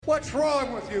What's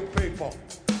wrong with you people?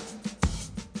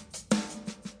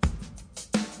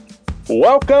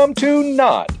 Welcome to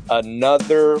Not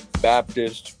Another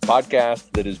Baptist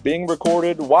podcast that is being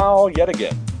recorded while, yet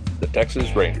again, the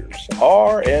Texas Rangers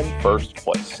are in first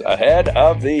place, ahead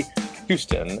of the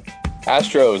Houston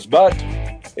Astros. But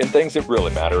in things that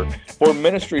really matter, for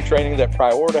ministry training that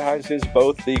prioritizes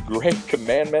both the Great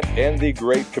Commandment and the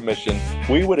Great Commission,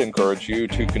 we would encourage you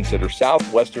to consider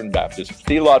Southwestern Baptist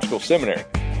Theological Seminary.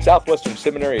 Southwestern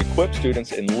Seminary equips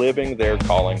students in living their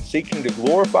calling, seeking to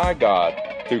glorify God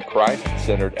through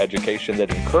Christ-centered education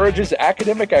that encourages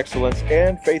academic excellence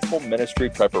and faithful ministry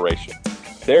preparation.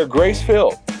 They're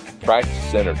grace-filled,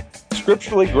 Christ-centered,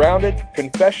 scripturally grounded,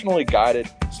 confessionally guided,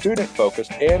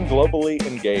 student-focused, and globally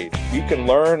engaged. You can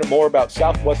learn more about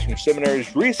Southwestern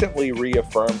Seminary's recently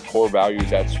reaffirmed core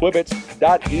values at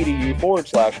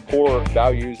swibbits.edu/core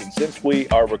values. And since we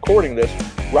are recording this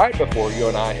right before you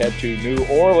and I head to New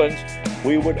Orleans,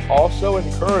 we would also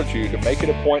encourage you to make it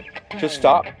a point to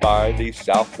stop by the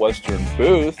Southwestern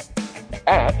booth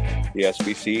at the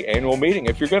SBC annual meeting.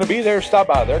 If you're going to be there, stop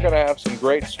by. They're going to have some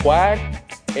great swag,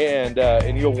 and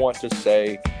you'll want to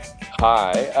say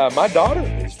hi. My daughter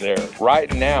is there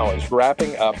right now, is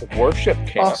wrapping up worship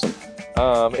camp.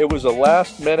 Awesome. It was a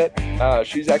last minute.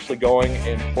 She's actually going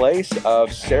in place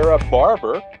of Sarah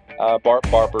Barber, Bart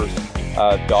Barber's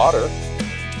daughter,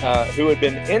 who had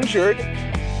been injured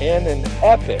in an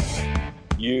epic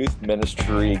youth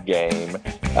ministry game.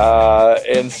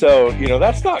 And so,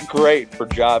 that's not great for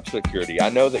job security. I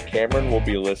know that Cameron will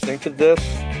be listening to this.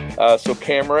 So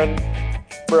Cameron,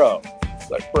 bro,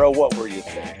 what were you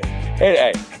thinking?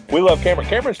 Hey, we love Cameron.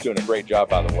 Cameron's doing a great job,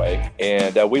 by the way.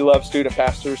 And we love student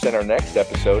pastors. And our next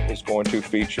episode is going to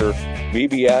feature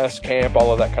VBS, camp,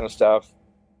 all of that kind of stuff.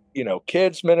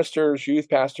 Kids ministers, youth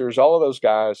pastors, all of those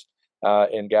guys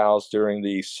and gals during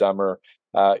the summer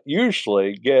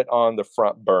usually get on the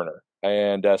front burner.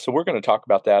 And so we're going to talk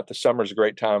about that. The summer is a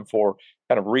great time for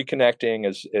kind of reconnecting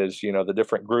as the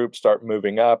different groups start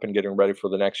moving up and getting ready for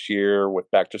the next year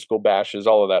with back to school bashes,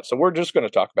 all of that. So we're just going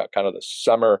to talk about kind of the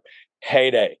summer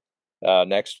heyday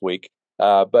next week.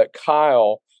 But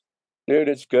Kyle, dude,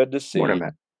 it's good to see you. Morning,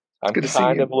 man. I'm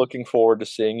kind of looking forward to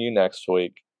seeing you next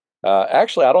week.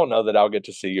 Actually, I don't know that I'll get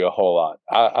to see you a whole lot.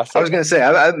 I was going to say,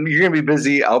 you're going to be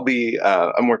busy. I'll be,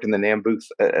 I'm working the NAM booth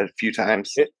a few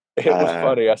times. It was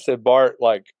funny. I said, Bart,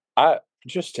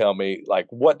 just tell me,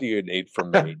 what do you need from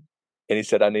me? And he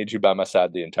said, I need you by my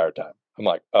side the entire time. I'm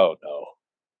like, oh no.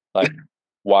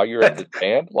 While you're at the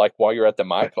stand, while you're at the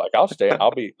mic, I'll stay.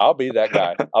 I'll be that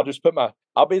guy. I'll just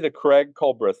I'll be the Craig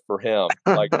Colbreth for him.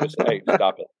 Just, hey,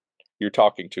 stop it. You're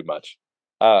talking too much.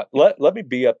 Let me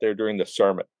be up there during the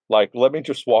sermon. Let me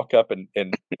just walk up and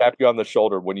tap you on the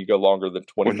shoulder when you go longer than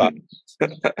 25 minutes.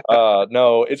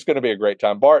 No, it's going to be a great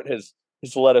time. Bart has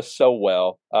led us so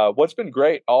well. What's been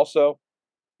great also,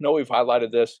 I know we've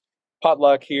highlighted this,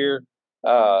 potluck here,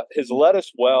 has led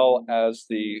us well as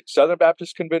the Southern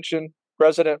Baptist Convention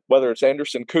president, whether it's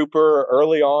Anderson Cooper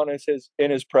early on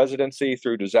in his presidency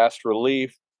through disaster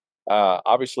relief.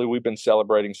 Obviously, we've been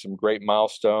celebrating some great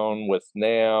milestone with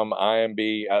NAM,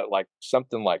 IMB,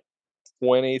 something like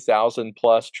 20,000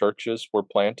 plus churches were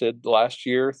planted last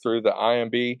year through the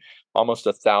IMB, almost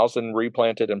 1,000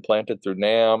 replanted and planted through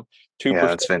NAM, 2%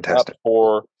 that's fantastic. Up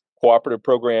for cooperative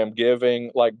program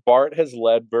giving. Bart has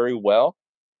led very well.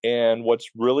 And what's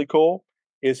really cool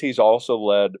is he's also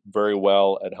led very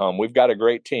well at home. We've got a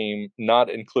great team, not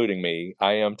including me.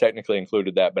 I am technically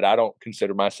included that, but I don't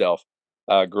consider myself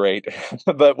great.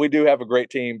 But we do have a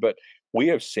great team. But we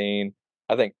have seen,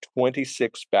 I think,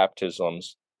 26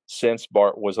 baptisms since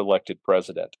Bart was elected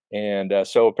president. And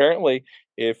so apparently,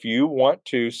 if you want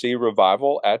to see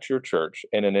revival at your church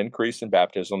and an increase in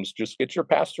baptisms, just get your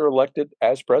pastor elected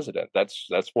as president. That's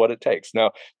what it takes.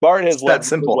 Now, Bart has led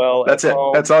simple. Well. That's it.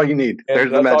 That's all you need. There's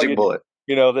the magic bullet.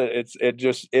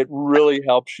 That it really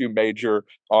helps you major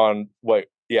on the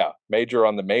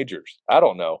majors. I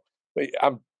don't know.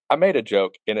 I made a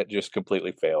joke and it just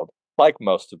completely failed, like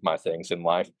most of my things in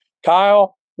life.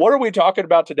 Kyle, what are we talking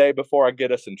about today before I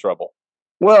get us in trouble?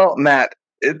 Well, Matt,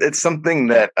 it's something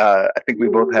that I think we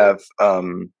both have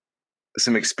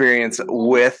some experience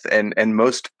with, and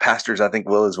most pastors I think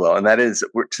will as well. And that is,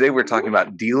 today we're talking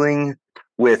about dealing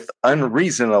with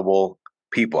unreasonable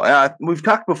people. We've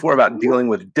talked before about dealing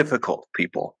with difficult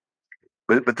people,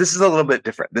 but this is a little bit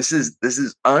different. This is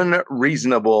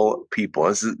unreasonable people.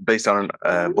 This is based on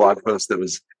a blog post that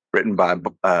was written by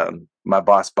my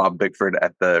boss, Bob Bickford,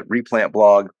 at the Replant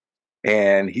blog.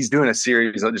 And he's doing a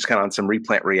series just kind of on some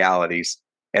replant realities.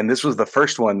 And this was the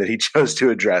first one that he chose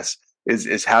to address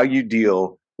is how you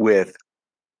deal with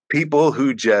people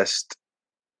who just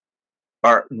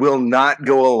will not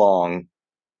go along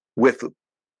with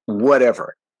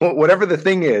whatever the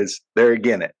thing is, they're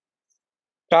again it.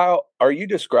 Kyle, are you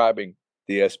describing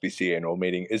the SBC annual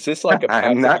meeting? Is this like a I'm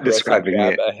passive not aggressive describing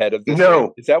jab it. ahead of this thing?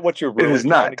 No, Is that what you're it really is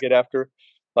trying to not. get after?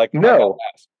 Like, I gotta No,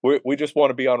 ask. We just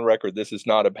want to be on record. This is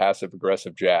not a passive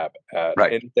aggressive jab at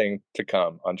right. anything to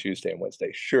come on Tuesday and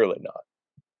Wednesday. Surely not.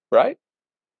 Right?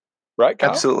 Right,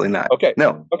 Kyle? Absolutely not. Okay.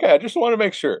 No. Okay. I just want to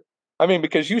make sure. I mean,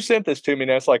 because you sent this to me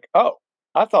and it's like, oh,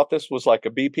 I thought this was like a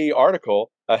BP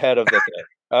article ahead of the thing.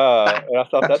 And I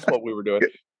thought that's what we were doing.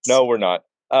 No, we're not.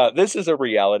 This is a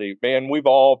reality, man. We've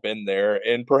all been there,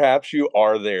 and perhaps you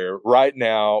are there right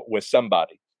now with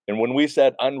somebody. And when we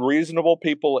said unreasonable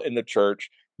people in the church,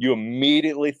 you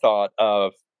immediately thought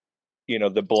of,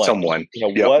 the blank, Someone.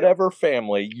 Yep. whatever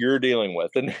family you're dealing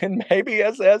with. And maybe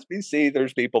as SBC,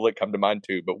 there's people that come to mind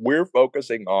too, but we're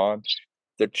focusing on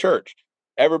the church.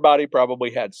 Everybody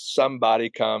probably had somebody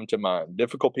come to mind.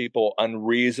 Difficult people,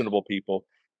 unreasonable people,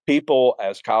 people,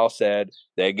 as Kyle said,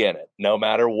 they get it. No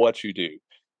matter what you do,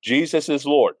 Jesus is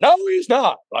Lord. No, he's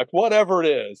not. Like, whatever it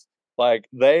is, like,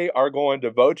 they are going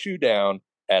to vote you down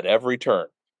at every turn.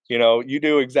 You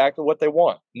do exactly what they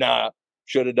want. Nah,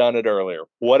 should have done it earlier.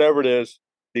 Whatever it is,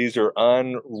 these are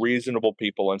unreasonable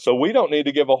people. And so we don't need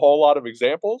to give a whole lot of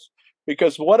examples,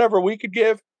 because whatever we could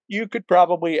give, you could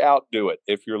probably outdo it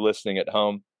if you're listening at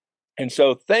home. And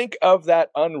so think of that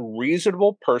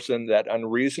unreasonable person, that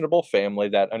unreasonable family,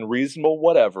 that unreasonable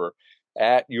whatever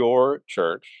at your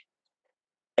church.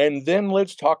 And then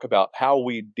let's talk about how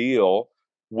we deal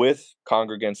with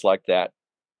congregants like that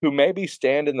who maybe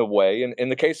stand in the way, and in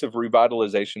the case of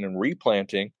revitalization and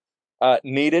replanting,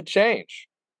 needed change.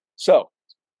 So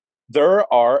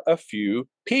there are a few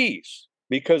P's,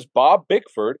 because Bob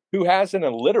Bickford, who has an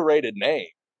alliterated name,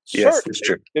 Yes, that's certainly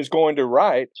true. is going to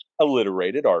write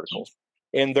alliterated articles.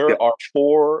 And there Yep. are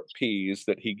 4 P's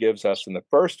that he gives us. And the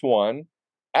first one,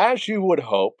 as you would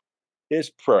hope,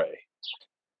 is pray.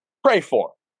 Pray for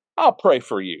him. I'll pray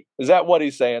for you. Is that what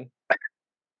he's saying?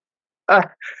 Uh,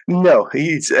 no,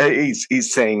 he's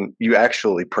saying you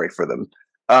actually pray for them.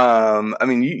 I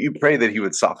mean, you pray that he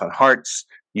would soften hearts.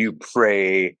 You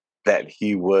pray that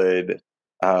he would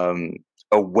um,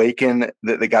 awaken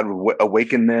that God would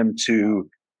awaken them to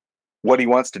what he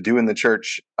wants to do in the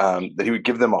church. That he would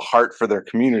give them a heart for their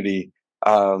community.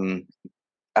 Um,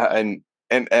 and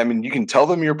I mean, you can tell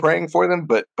them you're praying for them,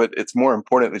 but it's more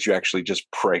important that you actually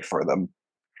just pray for them.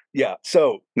 Yeah.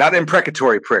 So Not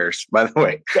imprecatory prayers, by the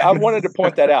way. I wanted to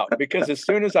point that out, because as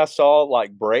soon as I saw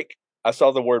like break, I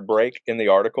saw the word break in the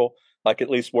article, like at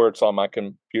least where it's on my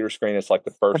computer screen, it's like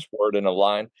the first word in a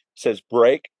line says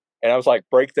break. And I was like,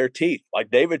 break their teeth. Like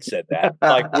David said that.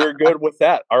 Like, we're good with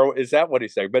that. Or is that what he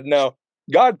said? But no,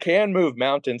 God can move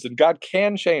mountains and God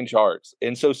can change hearts.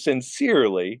 And so,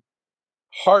 sincerely,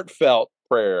 heartfelt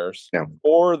prayers Yeah.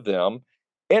 for them,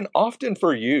 and often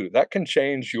for you, that can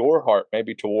change your heart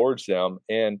maybe towards them,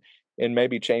 and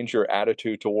maybe change your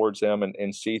attitude towards them,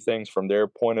 and see things from their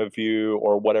point of view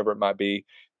or whatever it might be.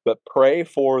 But pray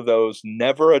for those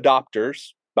never adopters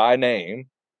by name,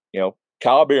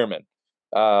 Kyle Bierman,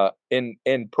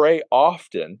 and pray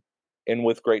often and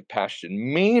with great passion.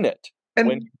 Mean it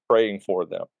when And you're praying for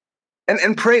them.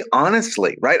 and pray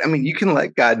honestly, right? I mean, you can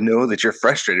let God know that you're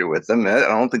frustrated with them. I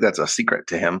don't think that's a secret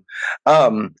to him.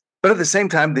 But at the same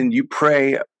time, then you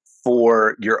pray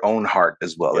for your own heart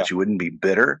as well, Yeah. that you wouldn't be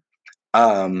bitter.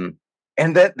 And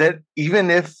that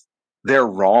even if they're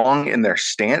wrong in their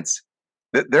stance,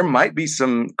 that there might be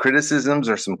some criticisms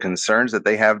or some concerns that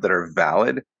they have that are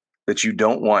valid that you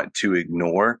don't want to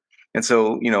ignore. And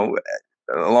so,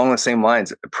 along the same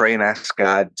lines, pray and ask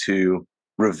God to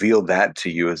reveal that to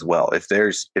you as well. If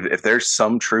there's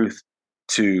some truth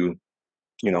to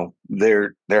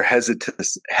their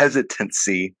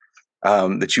hesitancy,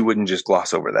 that you wouldn't just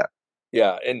gloss over that.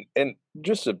 Yeah, and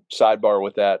just a sidebar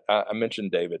with that, I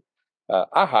mentioned David.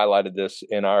 I highlighted this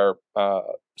in our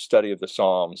study of the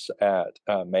Psalms at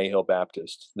Mayhill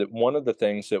Baptist, that one of the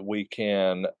things that we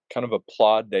can kind of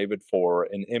applaud David for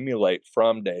and emulate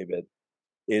from David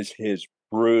is his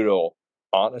brutal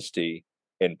honesty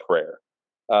in prayer.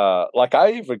 Like,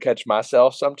 I even catch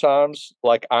myself sometimes,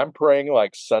 like, I'm praying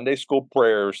like Sunday school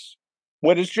prayers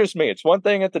when it's just me. It's one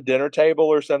thing at the dinner table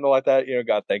or something like that.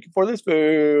 God, thank you for this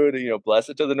food. Bless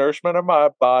it to the nourishment of my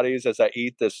bodies as I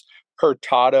eat this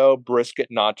hurtado brisket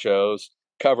nachos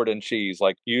covered in cheese.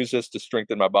 Like, use this to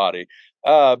strengthen my body.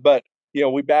 But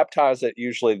we baptize it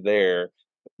usually there.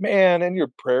 Man, in your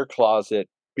prayer closet,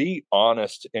 be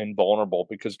honest and vulnerable,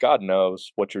 because God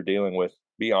knows what you're dealing with.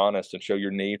 Be honest and show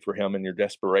your need for him and your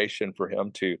desperation for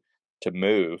him to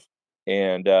move.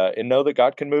 and know that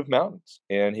God can move mountains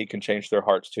and he can change their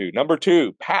hearts too. Number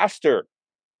two, pastor.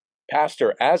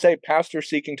 Pastor, as a pastor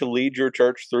seeking to lead your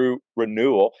church through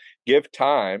renewal, give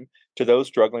time to those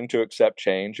struggling to accept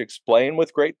change. Explain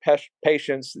with great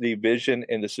patience the vision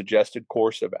and the suggested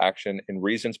course of action and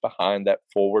reasons behind that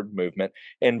forward movement.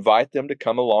 Invite them to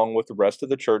come along with the rest of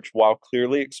the church while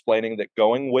clearly explaining that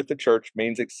going with the church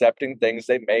means accepting things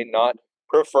they may not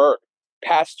prefer.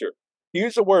 Pastor,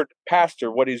 use the word pastor.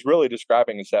 What he's really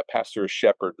describing is that pastor is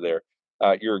shepherd there.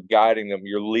 You're guiding them,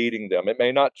 you're leading them. It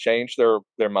may not change their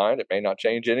mind, it may not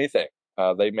change anything.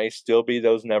 They may still be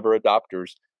those never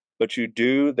adopters, but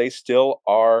they still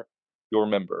are your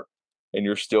member, and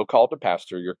you're still called to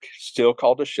pastor. You're still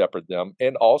called to shepherd them,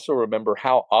 and also remember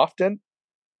how often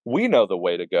we know the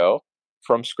way to go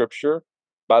from Scripture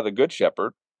by the Good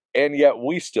Shepherd, and yet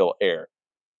we still err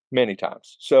many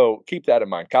times. So keep that in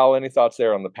mind. Kyle, any thoughts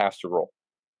there on the pastor role?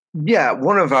 Yeah,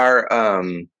 one of our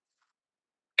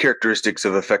characteristics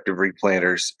of effective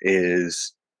replanters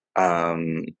is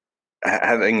having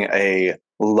a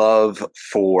love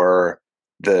for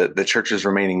the church's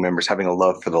remaining members, having a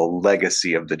love for the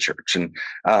legacy of the church. And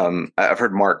I've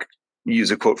heard Mark use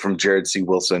a quote from Jared C.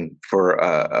 Wilson for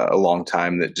a long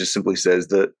time that just simply says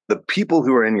that the people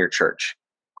who are in your church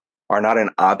are not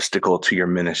an obstacle to your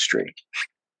ministry.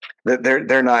 That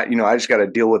they're not, I just got to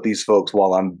deal with these folks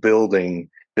while I'm building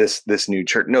this new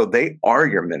church. No, they are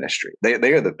your ministry.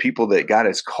 They are the people that God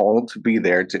has called to be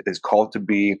there, is called to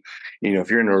be,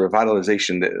 if you're in a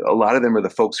revitalization, a lot of them are the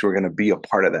folks who are going to be a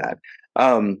part of that.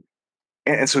 And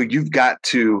so you've got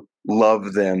to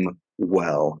love them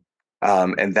well.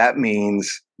 And that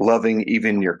means loving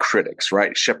even your critics,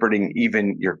 right? Shepherding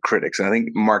even your critics. And I think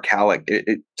Mark Halleck,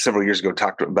 several years ago,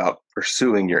 talked about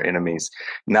pursuing your enemies,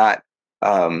 not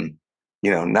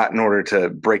not in order to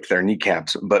break their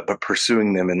kneecaps, but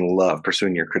pursuing them in love,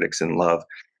 pursuing your critics in love.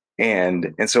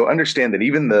 And so understand that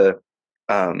even the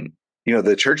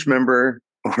church member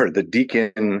or the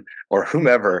deacon or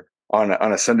whomever on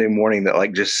a Sunday morning that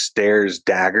like just stares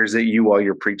daggers at you while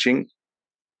you're preaching,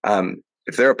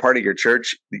 if they're a part of your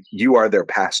church, you are their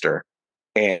pastor,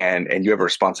 and you have a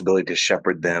responsibility to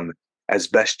shepherd them as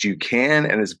best you can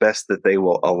and as best that they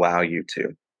will allow you to.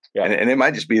 Yeah. And it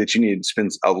might just be that you need to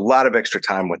spend a lot of extra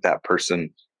time with that person.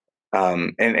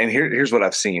 And here's what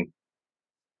I've seen.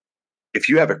 If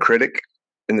you have a critic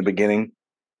in the beginning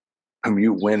whom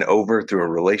you win over through a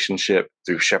relationship,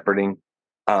 through shepherding,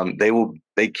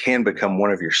 they can become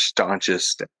one of your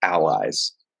staunchest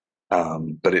allies.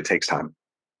 But it takes time.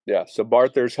 Yeah. So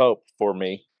Bart, there's hope for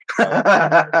me.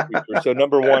 So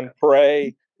number one,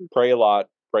 pray a lot,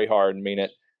 pray hard, mean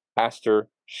it. Pastor,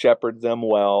 shepherd them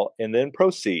well, and then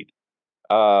proceed.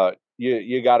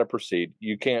 You got to proceed.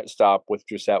 You can't stop with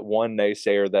just that one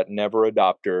naysayer, that never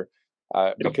adopter,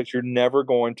 because you're never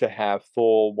going to have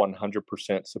full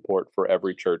 100% support for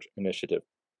every church initiative.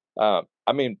 I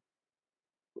mean,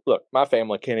 look, my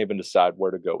family can't even decide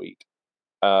where to go eat.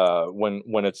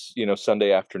 When it's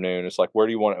Sunday afternoon, it's like, where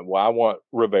do you want it? Well, I want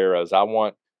Rivera's, I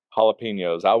want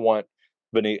jalapenos, I want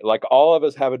Benito. Like, all of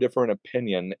us have a different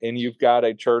opinion, and you've got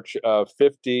a church of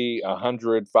 50,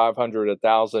 100, 500,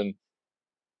 1,000.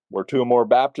 Where two or more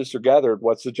Baptists are gathered,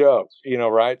 what's the joke?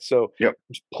 Right? So yep.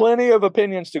 There's plenty of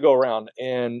opinions to go around,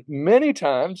 and many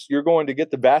times you're going to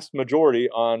get the vast majority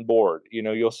on board.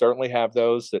 You'll certainly have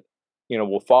those that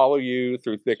will follow you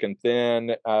through thick and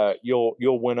thin. You'll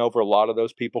win over a lot of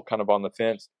those people kind of on the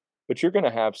fence, but you're going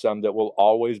to have some that will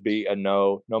always be a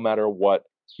no matter what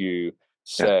you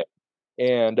say. Yeah.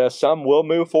 And some will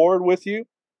move forward with you.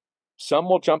 Some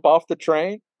will jump off the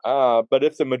train. But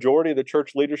if the majority of the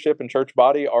church leadership and church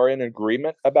body are in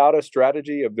agreement about a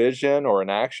strategy, a vision, or an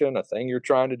action, a thing you're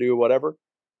trying to do, whatever,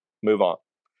 move on,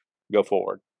 go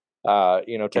forward.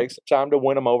 Take some time to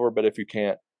win them over, but if you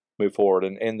can't, move forward.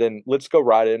 And then let's go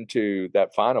right into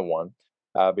that final one,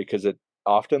 because it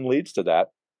often leads to that.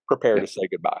 Prepare to say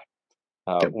goodbye.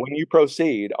 When you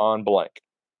proceed on blank,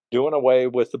 doing away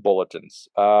with the bulletins,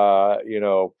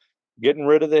 getting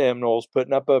rid of the hymnals,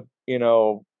 putting up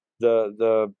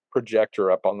the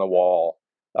projector up on the wall,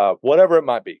 whatever it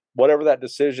might be, whatever that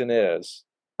decision is,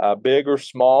 big or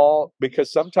small,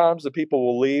 because sometimes the people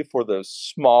will leave for the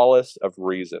smallest of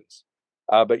reasons.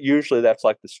 But usually that's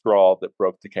like the straw that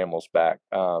broke the camel's back.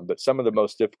 But some of the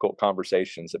most difficult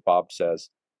conversations that Bob says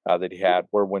that he had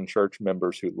were when church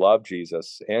members who love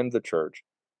Jesus and the church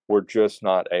were just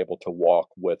not able to walk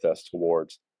with us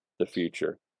towards the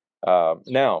future.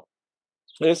 Now,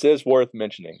 this is worth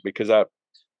mentioning because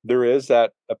there is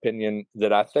that opinion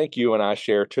that I think you and I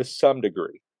share to some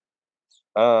degree,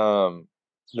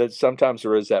 that sometimes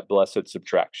there is that blessed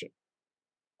subtraction.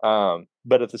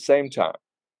 But at the same time,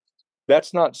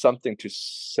 that's not something to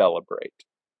celebrate.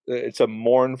 It's a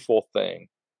mournful thing.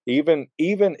 Even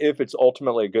if it's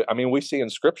ultimately good. I mean, we see in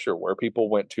Scripture where people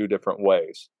went two different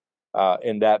ways,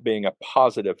 and that being a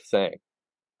positive thing.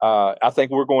 I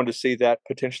think we're going to see that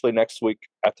potentially next week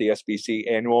at the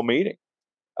SBC annual meeting.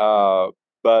 But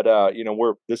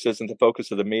this isn't the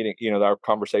focus of the meeting, our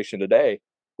conversation today.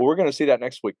 But we're going to see that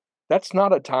next week. That's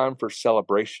not a time for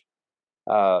celebration.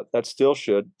 That still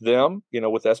should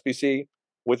with SBC,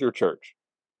 with your church.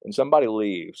 When somebody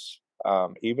leaves,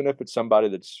 even if it's somebody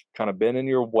that's kind of been in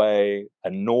your way,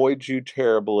 annoyed you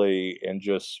terribly, and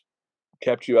just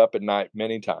kept you up at night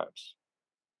many times,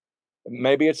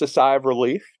 maybe it's a sigh of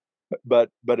relief, but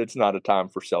it's not a time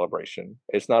for celebration.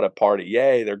 It's not a party.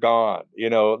 Yay, they're gone.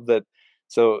 That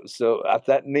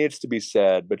needs to be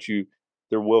said, but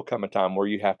there will come a time where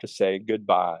you have to say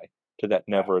goodbye to that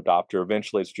never adopter.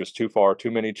 Eventually it's just too far,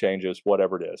 too many changes,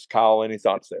 whatever it is. Kyle, any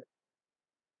thoughts there?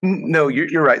 No,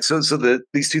 you're right. So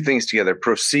these two things together,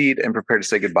 proceed and prepare to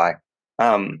say goodbye.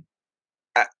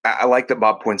 I like that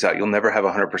Bob points out you'll never have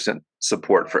 100%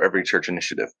 support for every church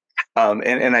initiative.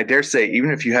 And I dare say, even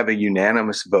if you have a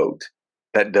unanimous vote,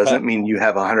 that doesn't mean you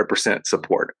have 100%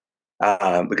 support.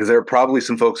 Because there are probably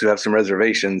some folks who have some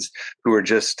reservations who are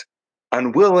just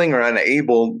unwilling or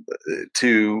unable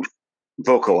to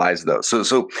vocalize those.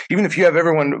 So even if you have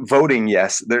everyone voting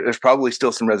yes, there's probably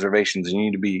still some reservations, and you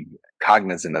need to be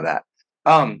cognizant of that.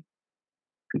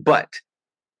 But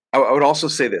I would also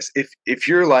say this: if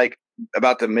you're like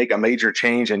about to make a major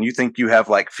change and you think you have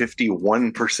like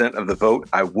 51% of the vote,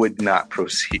 I would not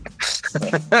proceed.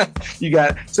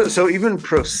 So even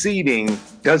proceeding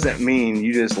doesn't mean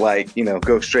you just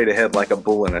go straight ahead like a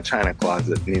bull in a china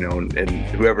closet, and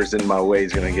whoever's in my way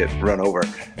is going to get run over.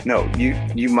 No,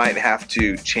 you might have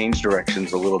to change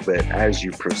directions a little bit as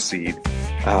you proceed.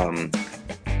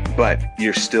 But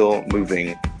you're still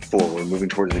moving forward, moving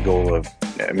towards the goal of,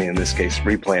 in this case,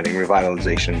 replanting,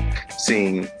 revitalization,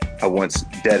 seeing a once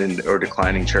dead or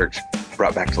declining church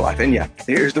brought back to life. And yeah,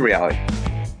 here's the reality.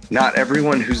 Not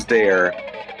everyone who's there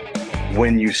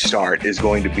when you start is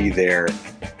going to be there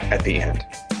at the end.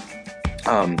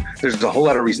 There's a whole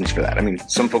lot of reasons for that.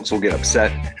 Some folks will get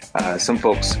upset. Some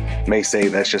folks may say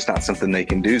that's just not something they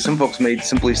can do. Some folks may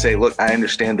simply say, look, I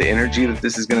understand the energy that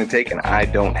this is going to take, and I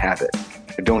don't have it.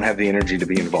 I don't have the energy to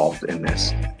be involved in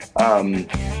this. So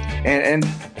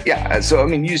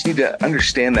you just need to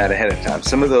understand that ahead of time.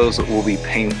 Some of those will be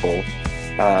painful.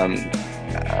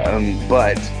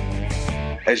 But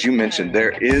as you mentioned,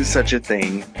 there is such a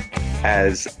thing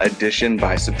as addition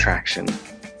by subtraction.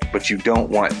 But you don't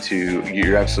want to,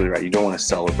 you're absolutely right, you don't want to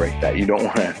celebrate that. You don't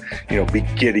want to, be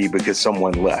giddy because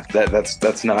someone left.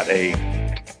 That's not a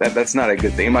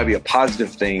good thing. It might be a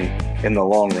positive thing in the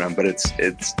long run, but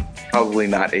it's probably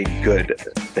not a good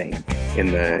thing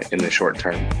in the short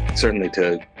term. Certainly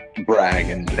to brag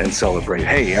and celebrate,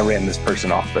 hey, I ran this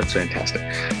person off. That's fantastic.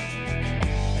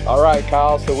 All right,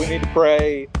 Kyle. So we need to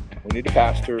pray. We need to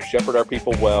pastor, shepherd our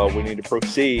people well. We need to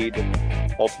proceed.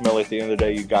 Ultimately, at the end of the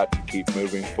day, you got to keep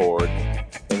moving forward.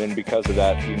 And then because of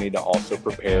that, you need to also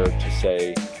prepare to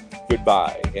say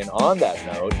goodbye. And on that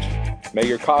note, may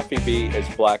your coffee be as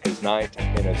black as night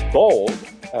and as bold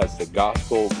as the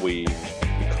gospel we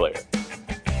declare.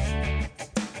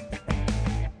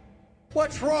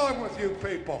 What's wrong with you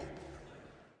people?